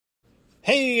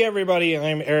Hey everybody,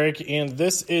 I'm Eric, and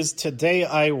this is Today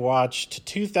I Watched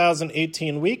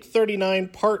 2018 Week 39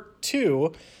 Part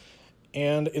 2.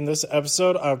 And in this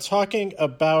episode, I'm talking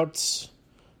about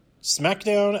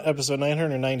SmackDown, episode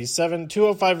 997,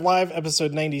 205 Live,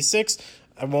 episode 96.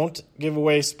 I won't give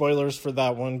away spoilers for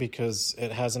that one because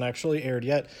it hasn't actually aired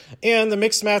yet. And the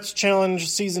Mixed Match Challenge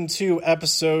Season 2,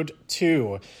 episode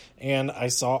 2. And I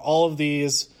saw all of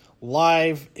these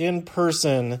live in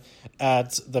person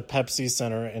at the Pepsi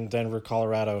Center in Denver,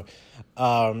 Colorado.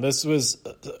 This was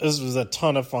a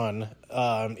ton of fun,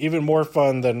 even more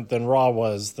fun than Raw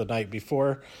was the night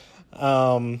before.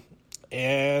 And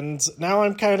now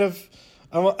I'm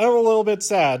a little bit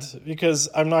sad because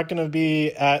I'm not going to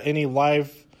be at any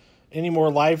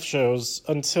more live shows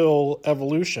until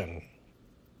Evolution.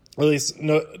 At least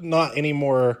not any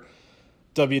more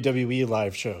WWE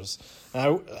live shows. I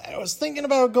was thinking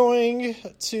about going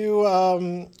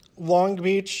to Long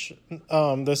Beach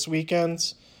this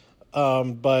weekend,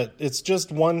 but it's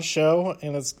just one show,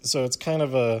 and it's kind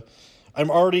of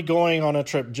I'm already going on a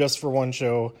trip just for one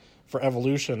show for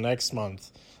Evolution next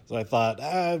month. So I thought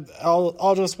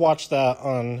I'll just watch that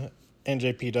on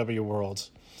NJPW World,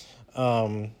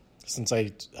 since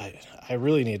I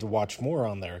really need to watch more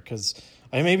on there because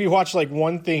I maybe watch like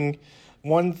one thing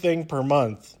per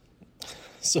month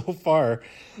so far,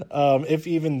 if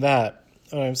even that.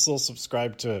 And I'm still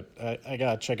subscribed to it. I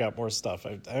gotta check out more stuff.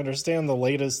 I understand their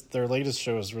latest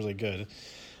show is really good,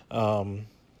 and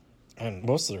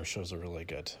most of their shows are really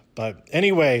good. But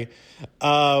anyway,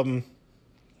 yeah.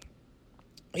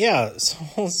 So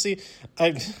we'll see.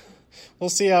 We'll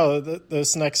see how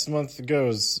this next month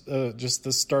goes. Just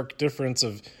the stark difference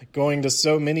of going to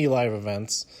so many live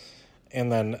events and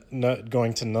then not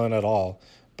going to none at all.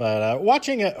 But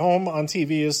watching at home on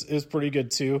TV is pretty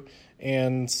good too,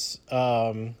 and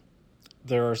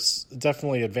there's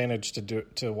definitely advantage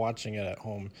to watching it at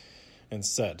home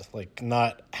instead, like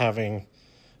not having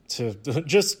to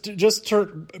just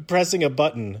pressing a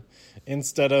button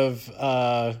instead of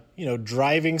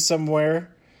driving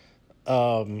somewhere,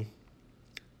 standing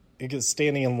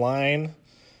in line,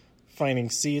 finding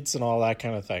seats and all that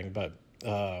kind of thing. But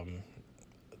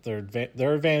there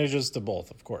are advantages to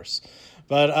both, of course.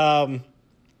 But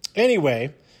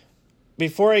anyway,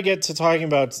 before I get to talking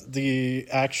about these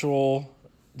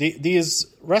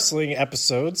wrestling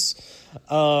episodes,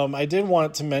 I did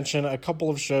want to mention a couple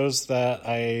of shows that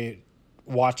I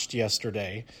watched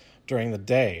yesterday during the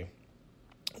day.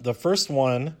 The first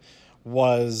one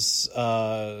was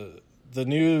the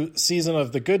new season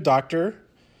of The Good Doctor,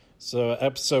 so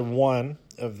episode 1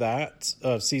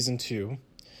 of season 2,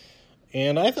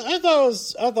 and I thought it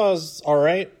was all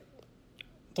right.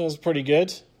 That was pretty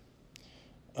good.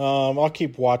 I'll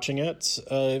keep watching it.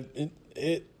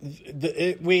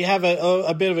 We have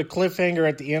a bit of a cliffhanger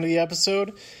at the end of the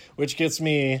episode, which gets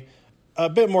me a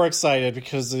bit more excited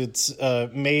because it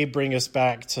may bring us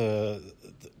back to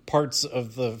parts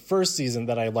of the first season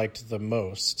that I liked the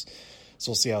most. So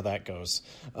we'll see how that goes.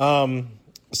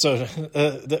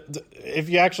 If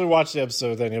you actually watch the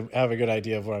episode, then you'll have a good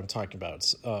idea of what I'm talking about.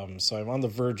 So I'm on the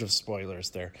verge of spoilers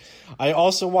there. I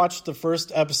also watched the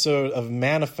first episode of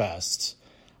Manifest.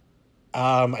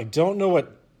 I don't know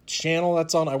what channel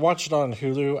that's on. I watched it on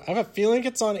Hulu. I have a feeling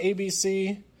it's on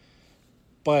ABC,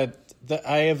 but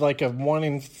I have like a 1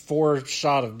 in 4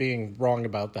 shot of being wrong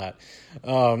about that.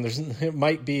 It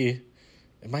might be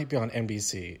on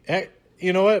NBC.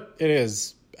 You know what? It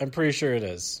is. I'm pretty sure it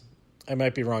is. I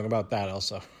might be wrong about that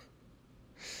also.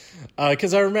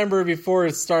 Because I remember before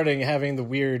it's starting having the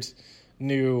weird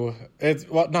new,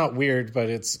 not weird, but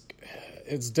it's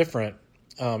different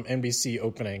NBC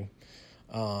opening.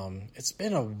 It's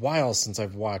been a while since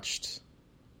I've watched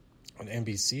an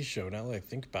NBC show, now that I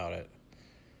think about it.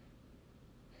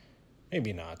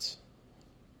 Maybe not.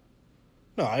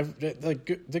 No,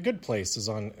 The Good Place is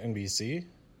on NBC.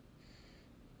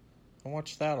 I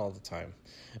watch that all the time.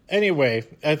 Anyway,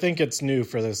 I think it's new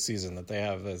for this season that they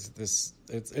have this.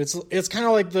 It's kind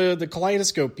of like the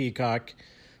Kaleidoscope Peacock,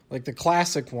 like the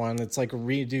classic one. It's like a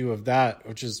redo of that,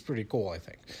 which is pretty cool, I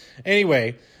think.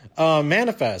 Anyway,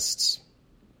 Manifest.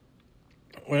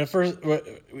 When it first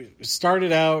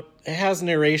started out, it has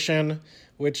narration,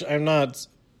 which I'm not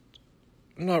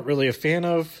really a fan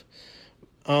of.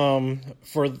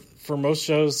 For most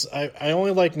shows, I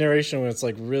only like narration when it's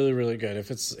like really, really good.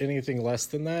 If it's anything less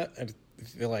than that, I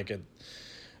feel like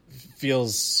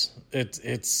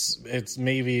it's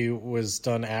maybe was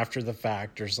done after the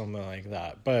fact or something like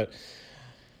that. But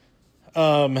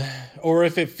or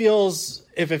if it feels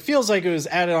like it was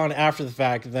added on after the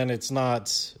fact, then it's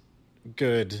not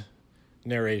good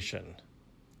narration.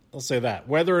 I'll say that.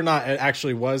 Whether or not it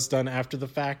actually was done after the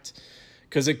fact,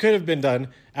 because it could have been done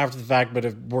after the fact, but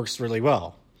it works really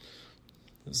well.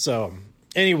 So,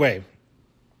 anyway,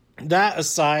 that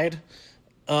aside,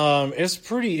 it's a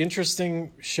pretty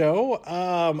interesting show.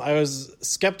 I was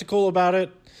skeptical about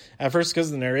it at first because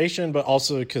of the narration, but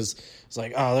also because it's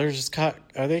like, oh, they're just are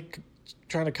they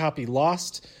trying to copy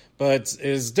Lost? But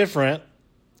it's different,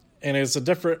 and it's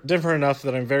different enough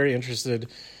that I'm very interested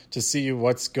to see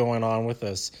what's going on with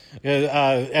this.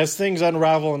 As things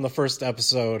unravel in the first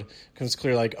episode, it becomes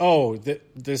clear, like, oh,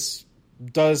 this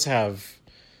does have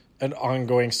an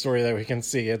ongoing story that we can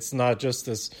see. It's not just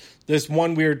this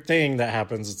one weird thing that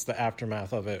happens. It's the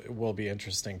aftermath of it. It will be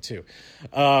interesting too.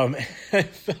 I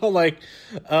felt like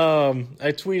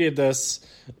I tweeted this,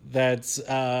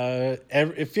 that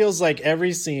it feels like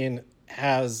every scene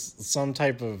has some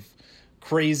type of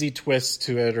crazy twist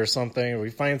to it or something. We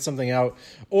find something out,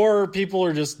 or people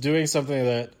are just doing something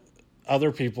that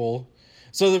other people.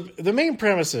 So the main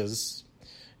premise is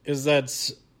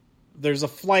that there's a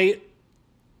flight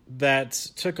that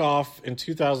took off in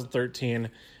 2013,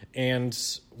 and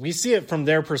we see it from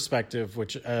their perspective,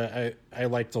 which I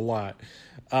liked a lot.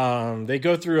 They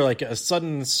go through like a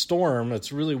sudden storm.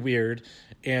 It's really weird,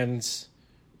 and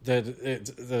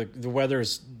the weather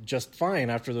is just fine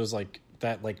after those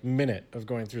that minute of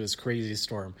going through this crazy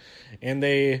storm, and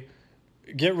they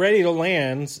get ready to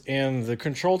land, and the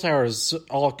control tower is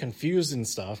all confused and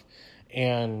stuff,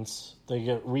 and they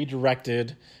get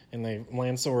redirected and they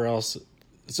land somewhere else.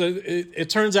 So it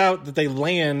turns out that they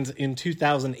land in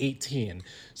 2018.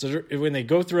 So when they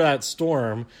go through that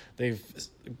storm, they've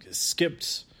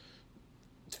skipped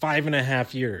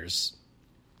 5.5 years.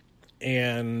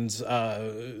 And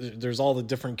there's all the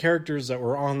different characters that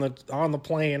were on the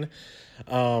plane.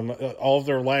 All of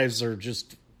their lives are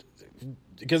just,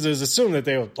 because it was assumed that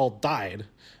they all died,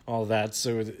 all that.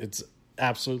 So it's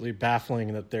absolutely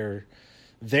baffling that they're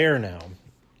there now.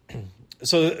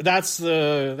 So that's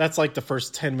like the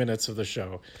first 10 minutes of the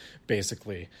show,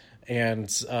 basically. And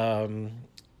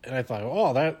I thought,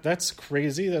 oh, that's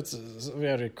crazy. We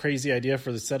had a crazy idea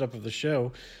for the setup of the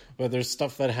show, but there's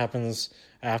stuff that happens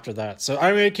after that. So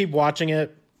I'm going to keep watching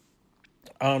it.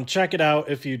 Check it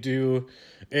out if you do.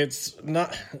 It's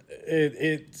not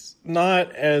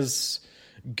as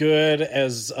good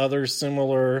as other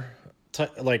similar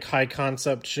high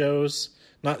concept shows.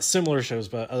 Not similar shows,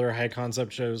 but other high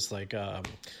concept shows like a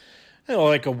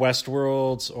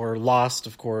Westworld or Lost,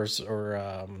 of course,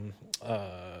 or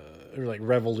like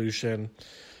Revolution,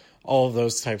 all of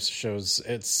those types of shows.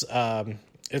 It's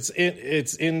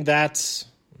in that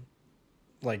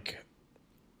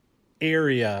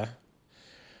area.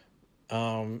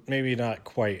 Maybe not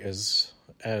quite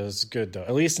as good though.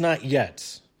 At least not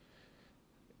yet.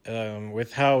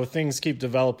 With how things keep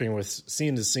developing with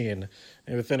scene to scene,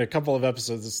 and within a couple of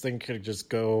episodes, this thing could just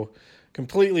go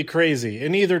completely crazy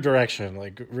in either direction,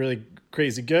 like really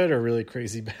crazy good or really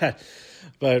crazy bad.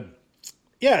 But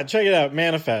yeah, check it out,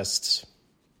 Manifest.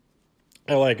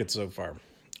 I like it so far.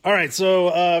 All right,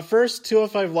 so first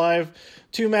 205 Live,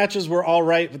 2 matches were all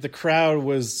right, but the crowd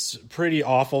was pretty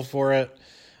awful for it.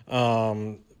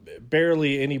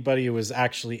 Barely anybody was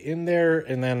actually in there,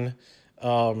 and then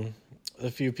a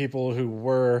few people who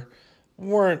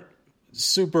weren't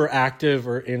super active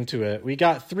or into it. We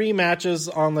got 3 matches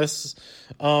on this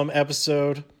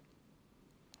episode.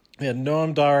 We had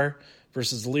Noam Dar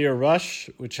versus Lio Rush,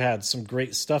 which had some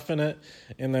great stuff in it.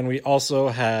 And then we also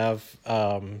have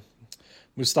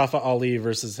Mustafa Ali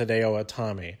versus Hideo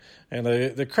Itami. And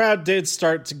the crowd did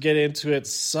start to get into it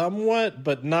somewhat,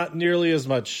 but not nearly as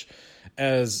much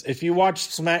as if you watch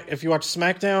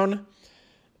SmackDown,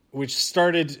 which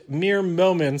started mere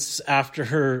moments after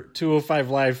her 205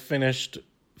 Live finished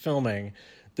filming.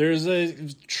 There's a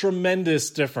tremendous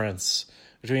difference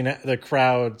between the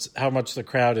crowd, how much the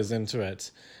crowd is into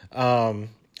it. And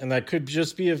that could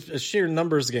just be a sheer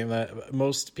numbers game that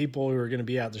most people who are going to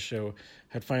be at the show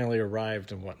had finally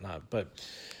arrived and whatnot. But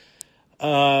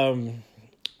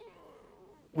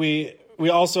we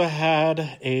also had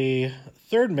a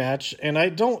third match, and I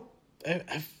don't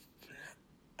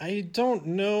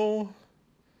know.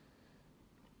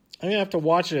 I'm going to have to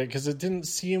watch it because it didn't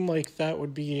seem like that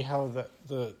would be how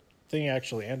the thing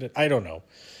actually ended. I don't know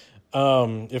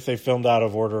if they filmed out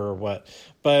of order or what.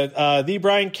 But the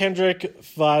Brian Kendrick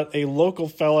fought a local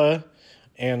fella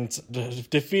and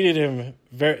defeated him.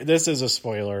 This is a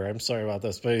spoiler. I'm sorry about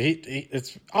this. But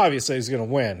it's obviously he's going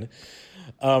to win.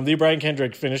 The Brian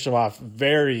Kendrick finished him off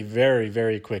very, very,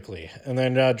 very quickly. And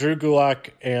then Drew Gulak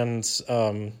and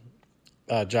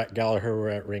Jack Gallagher were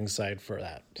at ringside for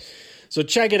that. So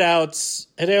check it out.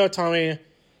 Hideo Itami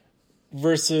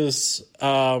versus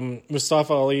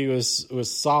Mustafa Ali was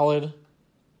solid.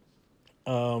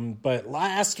 But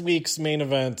last week's main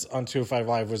event on 205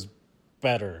 Live was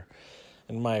better,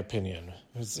 in my opinion.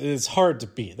 It's hard to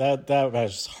beat. That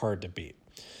match is hard to beat.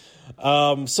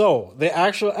 So the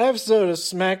actual episode of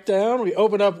SmackDown, we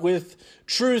open up with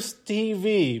Truth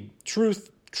TV.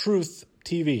 Truth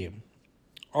TV.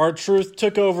 R-Truth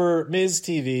took over Miz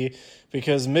TV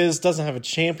because Miz doesn't have a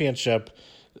championship.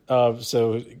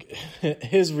 So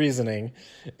his reasoning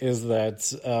is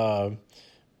that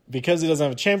because he doesn't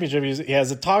have a championship, he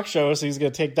has a talk show, so he's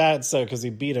going to take that instead because he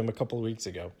beat him a couple of weeks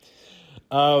ago.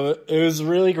 It was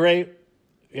really great.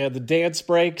 We had the dance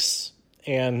breaks,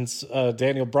 and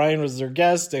Daniel Bryan was their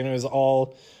guest, and it was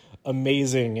all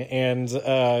amazing. And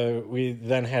we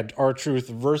then had R-Truth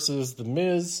versus The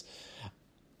Miz.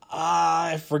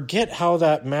 I forget how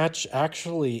that match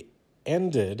actually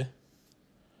ended.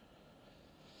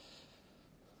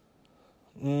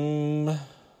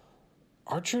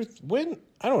 R-Truth win?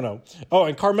 I don't know. Oh,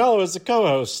 and Carmella is the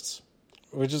co-host,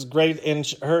 which is great. And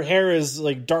her hair is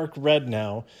like dark red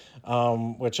now,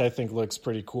 which I think looks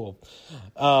pretty cool.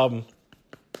 Yeah,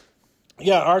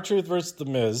 R-Truth versus The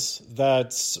Miz. That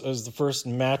was the first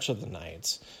match of the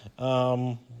night.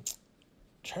 Trying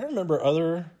to remember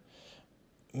other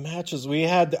matches. We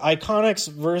had the Iconics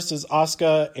versus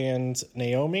Asuka and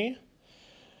Naomi.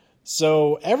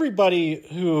 So everybody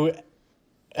from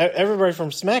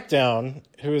SmackDown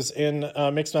who was in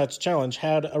Mixed Match Challenge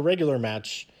had a regular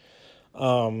match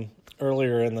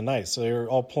earlier in the night. So they were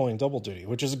all pulling double duty,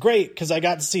 which is great because I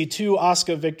got to see 2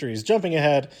 Asuka victories. Jumping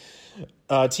ahead,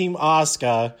 Team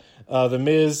Asuka, The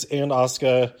Miz and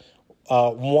Asuka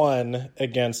won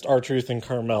against R-Truth and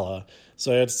Carmella.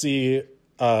 So I had to see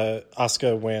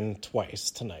Asuka win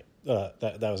twice tonight.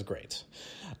 That was great.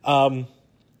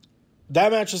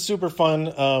 That match was super fun.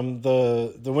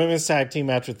 The women's tag team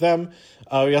match with them.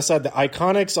 We also had the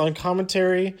Iconics on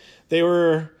commentary. They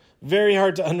were very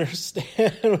hard to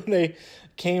understand when they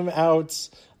came out.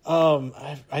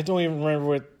 I don't even remember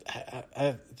what.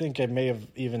 I think I may have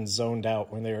even zoned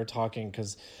out when they were talking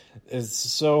because it's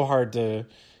so hard to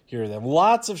hear them.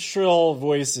 Lots of shrill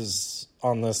voices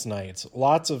on this night.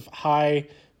 Lots of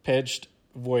high-pitched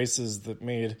voices that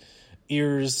made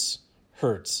ears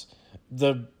hurt.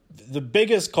 The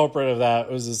biggest culprit of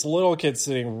that was this little kid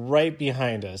sitting right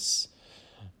behind us,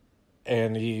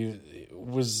 and he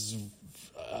was.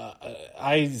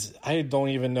 I don't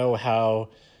even know how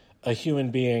a human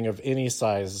being of any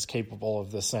size is capable of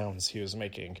the sounds he was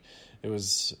making. It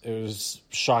was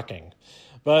shocking.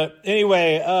 But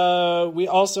anyway, we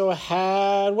also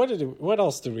had what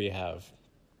else did we have?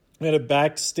 We had a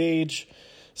backstage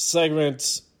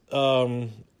segment.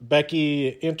 Becky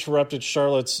interrupted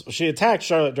she attacked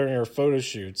Charlotte during her photo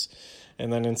shoots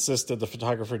and then insisted the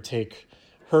photographer take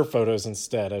her photos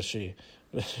instead as she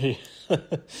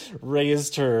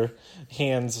raised her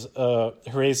hands,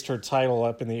 raised her title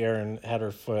up in the air and had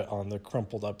her foot on the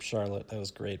crumpled up Charlotte. That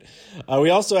was great. We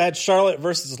also had Charlotte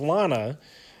versus Lana,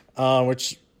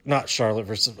 not Charlotte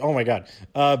versus, oh my God,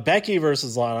 Becky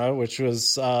versus Lana, which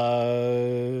was, it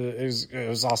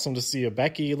was awesome to see a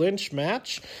Becky Lynch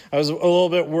match. I was a little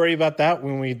bit worried about that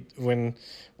when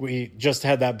we just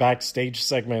had that backstage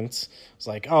segment. It's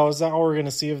like, oh, is that all we're going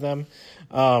to see of them?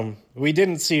 We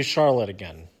didn't see Charlotte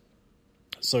again,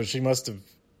 so she must have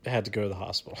had to go to the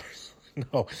hospital.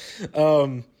 No.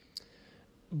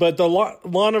 But the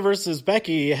Lana versus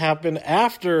Becky happened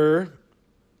after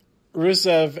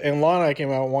Rusev and Lana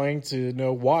came out wanting to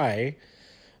know why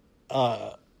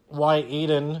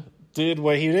Aiden did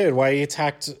what he did, why he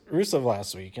attacked Rusev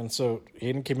last week. And so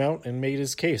Aiden came out and made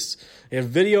his case. He had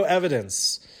video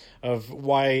evidence of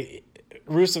why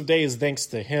Rusev Day is thanks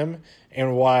to him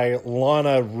and why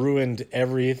Lana ruined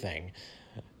everything.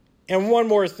 And one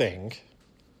more thing.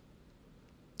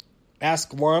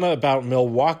 Ask Lana about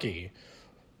Milwaukee.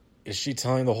 Is she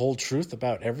telling the whole truth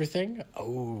about everything?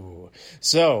 Oh.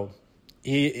 So,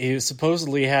 he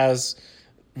supposedly has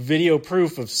video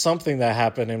proof of something that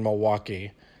happened in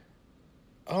Milwaukee.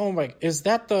 Oh my, is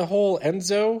that the whole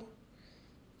Enzo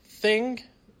thing?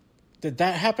 Did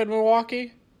that happen in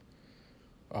Milwaukee?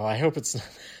 Oh, I hope it's not.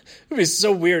 It would be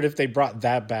so weird if they brought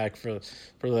that back for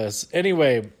this.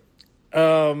 Anyway,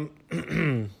 oh,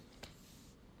 I'm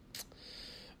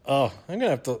gonna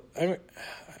have to.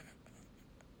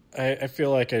 I feel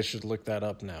like I should look that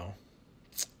up now.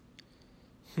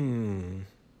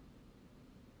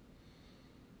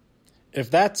 If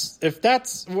that's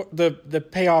the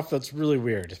payoff, that's really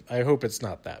weird. I hope it's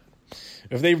not that.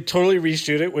 If they totally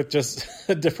reshoot it with just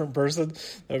a different person,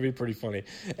 that'd be pretty funny.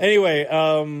 Anyway,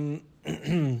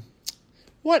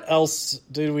 What else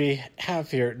did we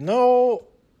have here? No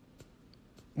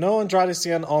Andrade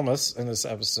Cien Almas in this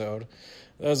episode.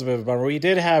 That was a bit of a bummer. We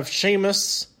did have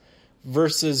Sheamus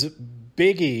versus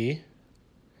Big E.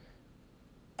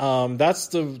 That's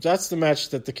the match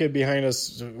that the kid behind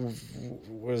us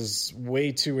was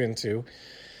way too into.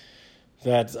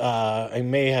 That I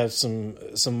may have some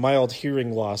mild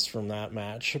hearing loss from that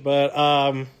match, but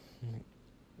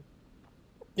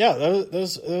yeah, that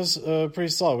was pretty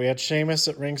solid. We had Sheamus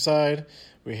at ringside.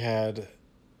 We had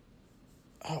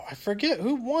I forget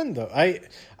who won though. I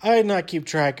did not keep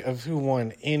track of who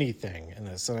won anything in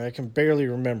this, and I can barely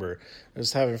remember. I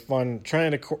was having fun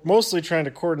mostly trying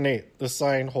to coordinate the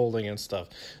sign holding and stuff.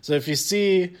 So if you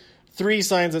see 3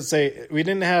 signs that say we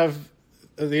didn't have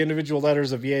the individual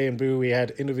letters of yay and boo, we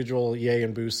had individual yay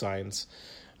and boo signs.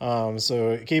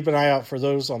 So keep an eye out for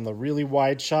those on the really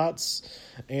wide shots.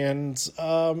 And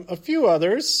a few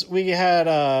others. We had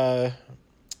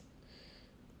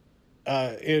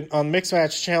on Mixed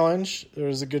Match Challenge, there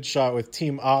was a good shot with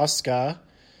Team Asuka.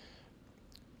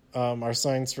 Our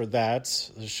signs for that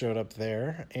showed up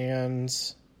there. And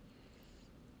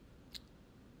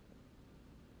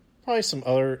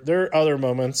probably there are other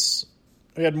moments.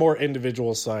 We had more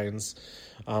individual signs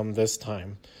this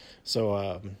time.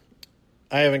 So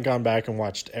I haven't gone back and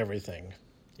watched everything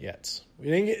yet.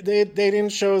 They didn't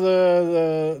show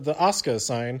the Asuka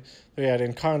sign they had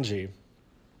in kanji,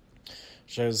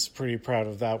 which I was pretty proud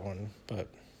of that one. But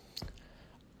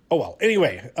oh well.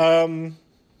 Anyway,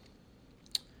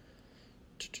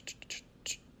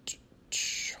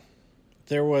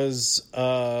 there was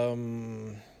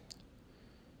dang,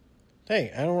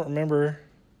 I don't remember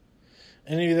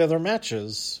any of the other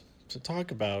matches to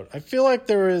talk about. I feel like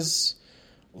there was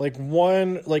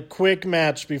one quick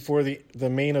match before the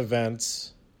main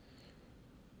event.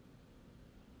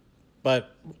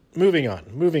 But moving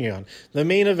on. The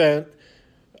main event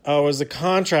was a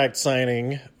contract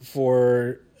signing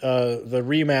for the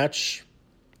rematch,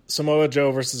 Samoa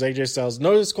Joe versus AJ Styles.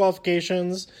 No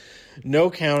disqualifications, no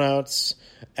countouts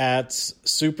at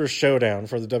Super Showdown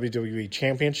for the WWE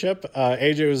Championship.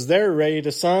 AJ was there, ready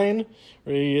to sign,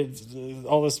 ready to get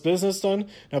all this business done.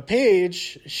 Now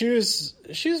Paige, she was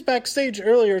backstage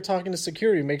earlier talking to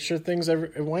security, make sure things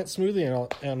went smoothly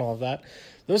and all of that.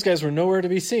 Those guys were nowhere to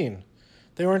be seen.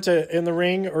 They weren't in the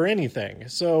ring or anything.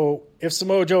 So if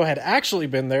Samoa Joe had actually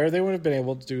been there, they wouldn't have been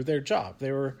able to do their job.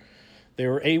 They were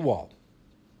AWOL.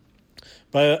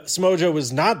 But Samoa Joe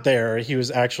was not there. He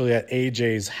was actually at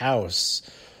AJ's house.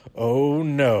 Oh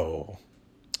no!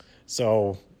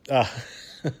 So that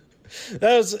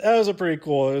was a pretty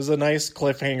cool. It was a nice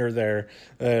cliffhanger there.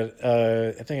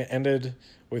 I think it ended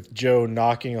with Joe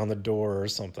knocking on the door or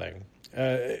something.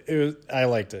 I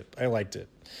liked it.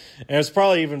 And it's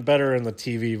probably even better in the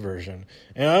TV version.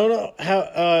 And I don't know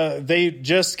how they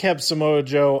just kept Samoa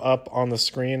Joe up on the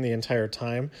screen the entire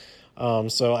time.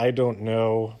 So I don't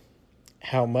know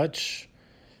how much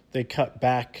they cut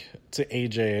back to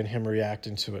AJ and him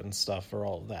reacting to it and stuff for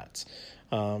all of that.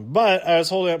 But I was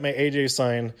holding up my AJ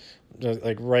sign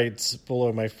right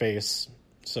below my face.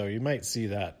 So you might see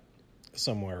that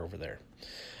somewhere over there.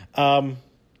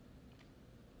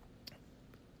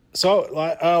 So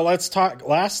let's talk.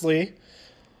 Lastly,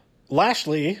 let's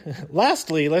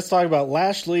talk about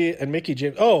Lashley and Mickie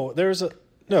James. Oh, that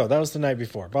was the night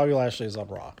before. Bobby Lashley is on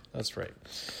Raw. That's right.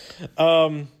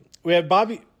 We had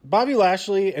Bobby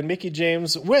Lashley and Mickie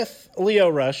James with Lio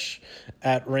Rush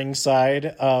at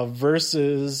ringside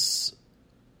versus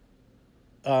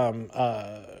Mahalisha,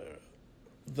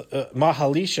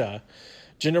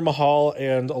 Jinder Mahal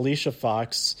and Alicia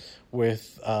Fox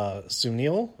with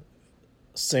Sunil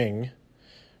Singh.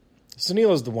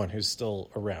 Sunil is the one who's still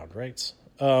around, right?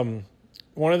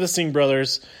 One of the Singh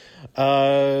brothers.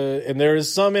 And there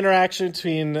is some interaction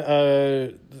between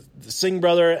the Singh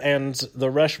brother and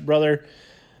the Rush brother.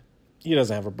 He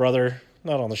doesn't have a brother.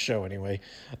 Not on the show, anyway.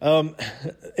 Some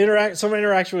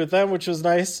interaction with them, which was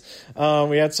nice.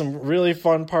 We had some really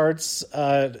fun parts.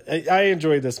 I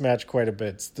enjoyed this match quite a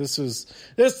bit. This is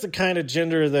the kind of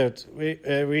Jinder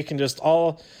that we can just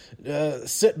all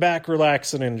sit back,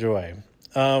 relax, and enjoy.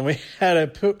 We had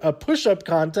a push-up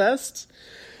contest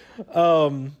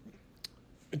between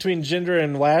Jinder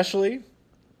and Lashley.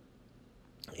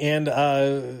 And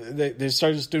they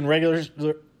started just doing regular...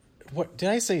 What did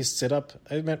I say? Sit up?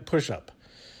 I meant push up.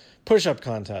 Push up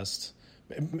contest.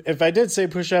 If I did say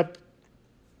push up,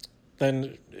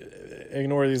 then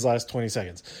ignore these last 20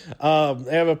 seconds.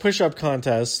 They have a push up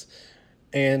contest,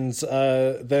 and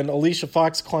then Alicia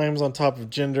Fox climbs on top of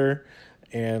Jinder,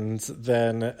 and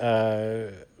then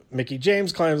Mickie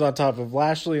James climbs on top of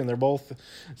Lashley, and they're both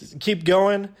keep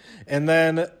going. And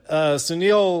then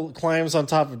Sunil climbs on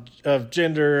top of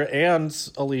Jinder and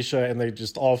Alicia, and they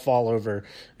just all fall over.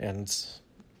 And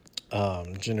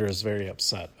Jinder is very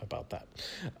upset about that.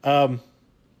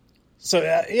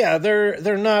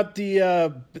 They're not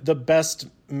the best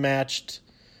matched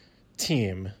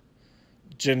team.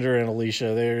 Jinder and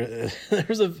Alicia.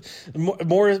 There's a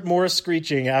more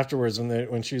screeching afterwards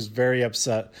when she was very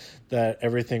upset that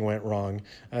everything went wrong.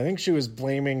 I think she was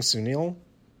blaming Sunil.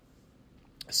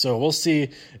 So we'll see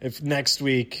if next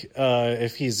week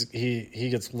if he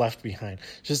gets left behind.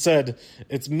 She said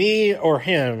it's me or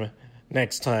him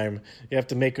next time. You have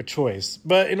to make a choice,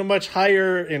 but in a much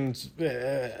higher and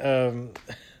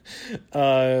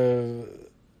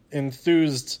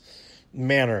enthused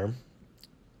manner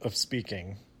of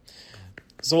speaking.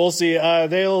 So we'll see.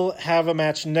 They'll have a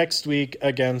match next week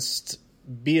against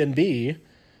B&B,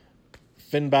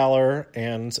 Finn Balor,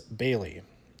 and Bayley.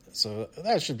 So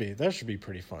that should be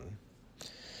pretty fun.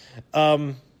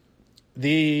 The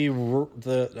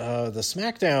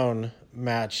SmackDown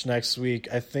match next week,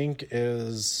 I think,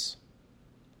 is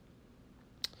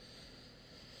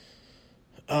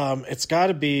it's got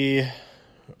to be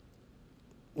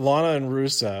Lana and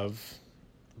Rusev,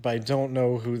 but I don't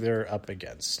know who they're up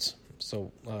against.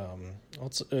 So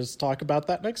let's talk about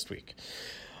that next week.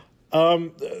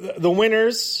 The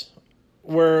winners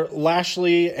were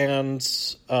Lashley and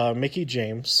Mickie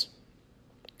James,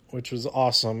 which was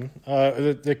awesome.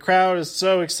 The crowd is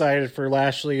so excited for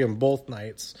Lashley in both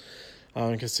nights,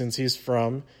 because since he's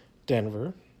from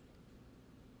Denver.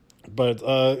 But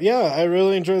I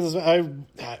really enjoyed this. I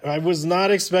was not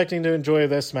expecting to enjoy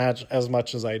this match as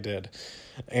much as I did.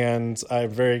 And I'm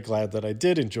very glad that I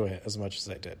did enjoy it as much as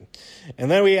I did.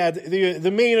 And then we had the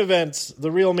main event,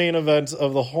 the real main event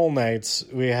of the whole night.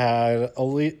 We had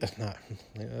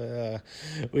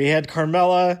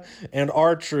Carmella and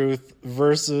R-Truth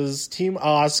versus Team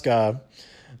Asuka.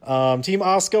 Team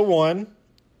Asuka won,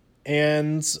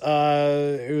 and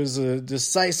it was a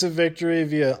decisive victory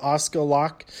via Asuka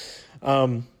lock.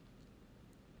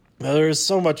 There was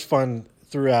so much fun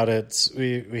throughout it.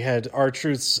 We had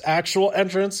R-Truth's actual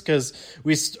entrance, because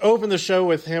we opened the show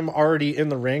with him already in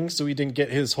the ring, so we didn't get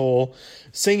his whole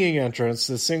singing entrance,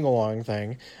 the sing-along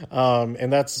thing,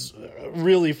 and that's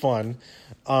really fun.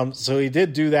 So he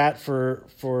did do that for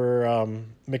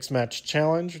Mixed Match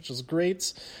Challenge, which was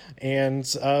great, and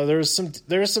there was some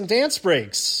dance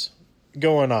breaks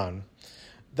going on.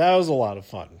 That was a lot of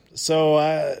fun.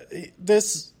 So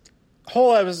this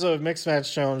whole episode of Mixed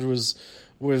Match Challenge was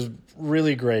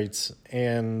really great,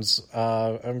 and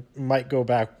I might go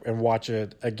back and watch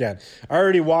it again. I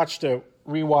already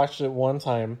rewatched it one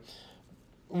time,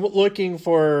 looking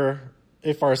for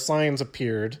if our signs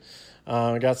appeared.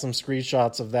 I got some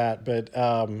screenshots of that, but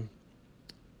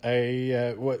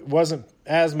I wasn't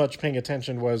as much paying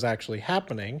attention to what was actually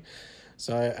happening.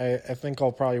 So I think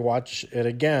I'll probably watch it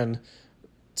again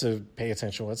to pay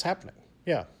attention to what's happening.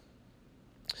 Yeah.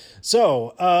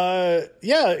 So,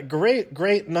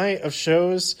 great night of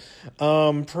shows.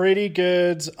 Pretty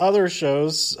good other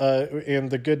shows in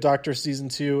The Good Doctor Season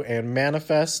 2 and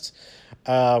Manifest.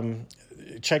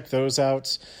 Check those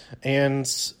out. And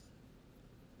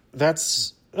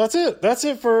that's it. That's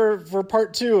it for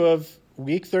part 2 of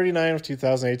week 39 of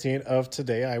 2018 of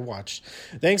Today I Watched.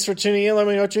 Thanks for tuning in. Let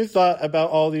me know what you thought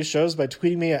about all these shows by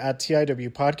tweeting me at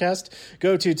TIW Podcast.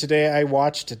 Go to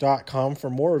todayiwatched.com for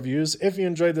more reviews. If you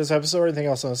enjoyed this episode or anything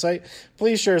else on the site,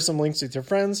 please share some links with your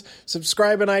friends.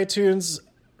 Subscribe in iTunes,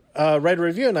 write a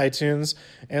review in iTunes,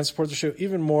 and support the show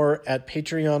even more at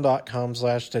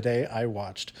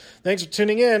patreon.com/todayiwatched. Thanks for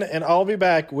tuning in, and I'll be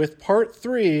back with part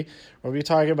 3. We'll be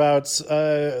talking about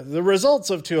the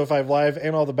results of 205 Live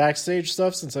and all the backstage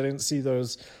stuff, since I didn't see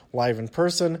those live in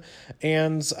person,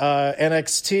 and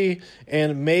NXT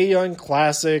and Mae Young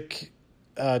Classic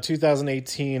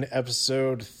 2018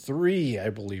 episode 3,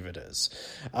 I believe it is.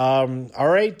 All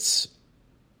right.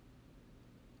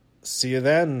 See you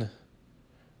then.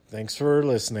 Thanks for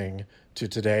listening to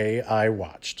Today I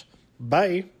Watched.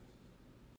 Bye.